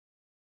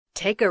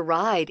Take a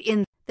ride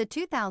in the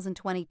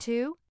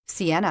 2022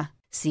 Sienna.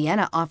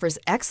 Sienna offers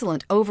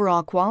excellent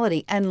overall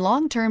quality and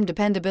long-term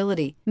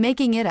dependability,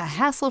 making it a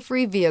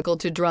hassle-free vehicle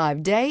to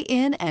drive day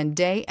in and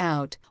day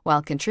out,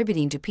 while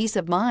contributing to peace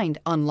of mind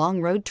on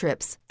long road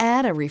trips.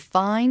 Add a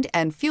refined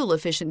and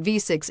fuel-efficient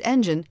V6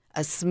 engine,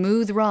 a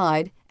smooth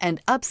ride,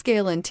 and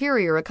upscale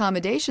interior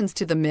accommodations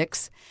to the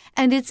mix,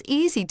 and it's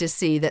easy to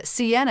see that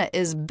Sienna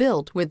is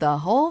built with the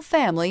whole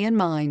family in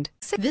mind.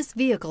 This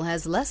vehicle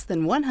has less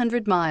than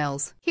 100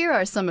 miles. Here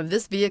are some of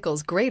this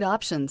vehicle's great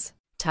options: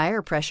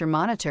 tire pressure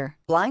monitor,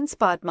 blind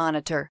spot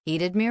monitor,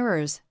 heated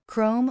mirrors,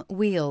 chrome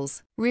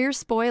wheels, rear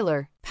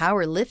spoiler,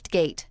 power lift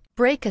gate,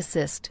 brake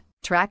assist,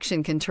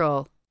 traction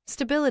control,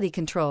 stability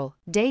control,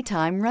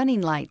 daytime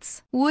running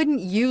lights.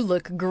 Wouldn't you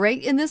look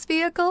great in this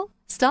vehicle?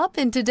 Stop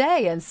in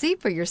today and see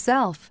for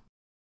yourself.